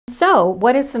So,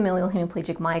 what is familial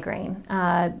hemiplegic migraine?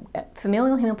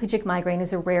 Familial hemiplegic migraine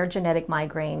is a rare genetic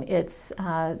migraine. It's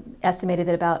estimated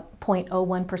that about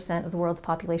 0.01% of the world's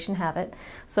population have it.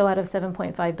 So out of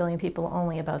 7.5 billion people,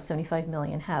 only about 75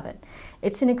 million have it.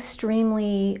 It's an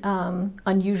extremely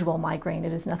unusual migraine.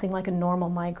 It is nothing like a normal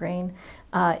migraine.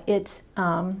 It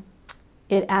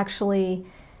actually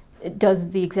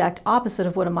does the exact opposite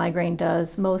of what a migraine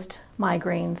does. Most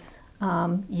migraines,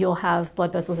 you'll have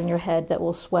blood vessels in your head that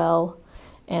will swell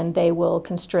and they will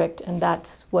constrict, and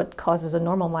that's what causes a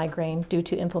normal migraine due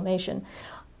to inflammation.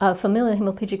 Familial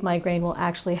hemiplegic migraine will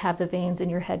actually have the veins in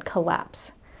your head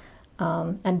collapse,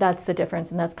 and that's the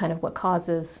difference, and that's kind of what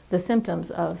causes the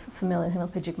symptoms of familial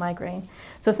hemiplegic migraine.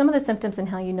 So some of the symptoms and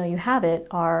how you know you have it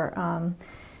are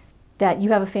that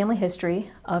you have a family history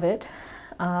of it,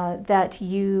 that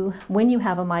when you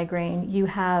have a migraine, you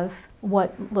have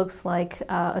what looks like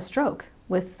a stroke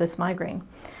with this migraine.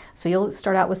 So you'll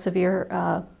start out with severe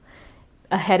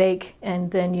a headache, and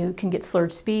then you can get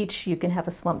slurred speech. You can have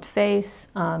a slumped face.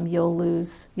 You'll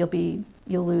lose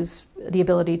the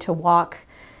ability to walk.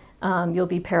 You'll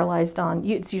be paralyzed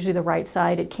it's usually the right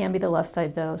side. It can be the left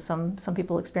side though. Some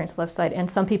people experience left side,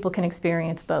 and some people can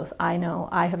experience both. I know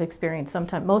I have experienced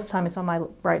most time it's on my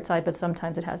right side, but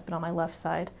sometimes it has been on my left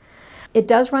side. It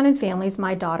does run in families.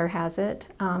 My daughter has it,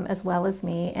 as well as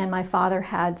me, and my father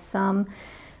had some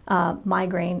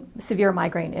severe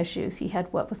migraine issues. He had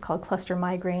what was called cluster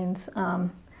migraines,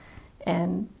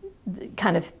 and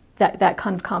kind of that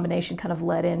kind of combination kind of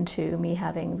led into me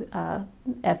having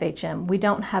FHM. We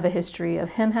don't have a history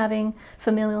of him having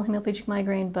familial hemiplegic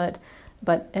migraine, but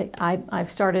I've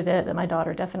started it, and my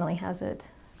daughter definitely has it.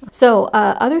 So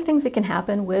other things that can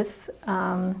happen with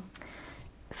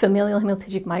familial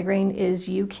hemiplegic migraine is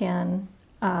you can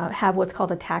have what's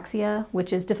called ataxia,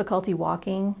 which is difficulty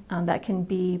walking. That can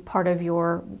be part of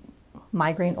your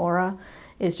migraine aura,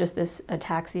 is just this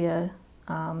ataxia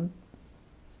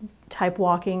type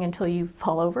walking until you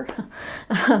fall over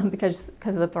because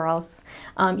of the paralysis.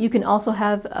 You can also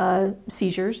have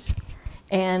seizures,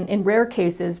 and in rare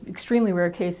cases, extremely rare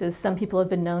cases, some people have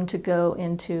been known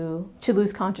to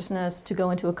lose consciousness, to go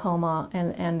into a coma,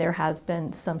 and there has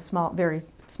been some very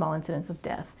small incidents of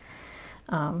death.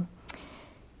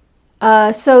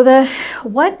 So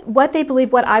what they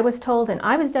believe, what I was told, and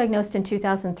I was diagnosed in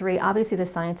 2003. Obviously, the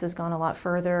science has gone a lot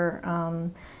further.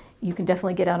 You can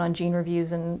definitely get out on gene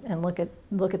reviews and look at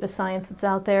the science that's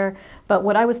out there. But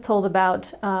what I was told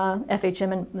about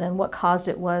FHM and what caused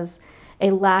it was a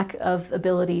lack of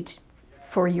ability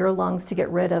for your lungs to get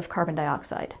rid of carbon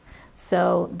dioxide.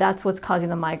 So that's what's causing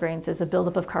the migraines, is a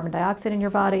buildup of carbon dioxide in your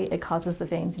body. It causes the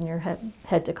veins in your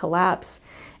head to collapse,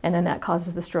 and then that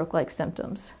causes the stroke-like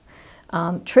symptoms.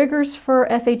 Triggers for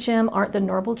FHM aren't the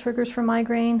normal triggers for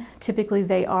migraine. Typically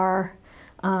they are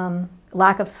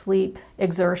lack of sleep,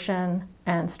 exertion,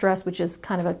 and stress, which is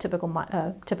kind of a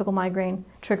typical migraine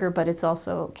trigger, but it's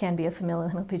also can be a familial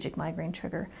hemiplegic migraine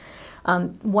trigger.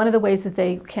 One of the ways that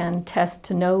they can test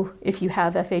to know if you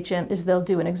have FHM is they'll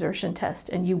do an exertion test,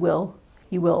 and you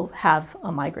will have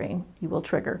a migraine. You will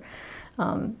trigger.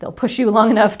 They'll push you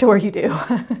long enough to where you do.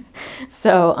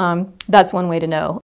 So that's one way to know.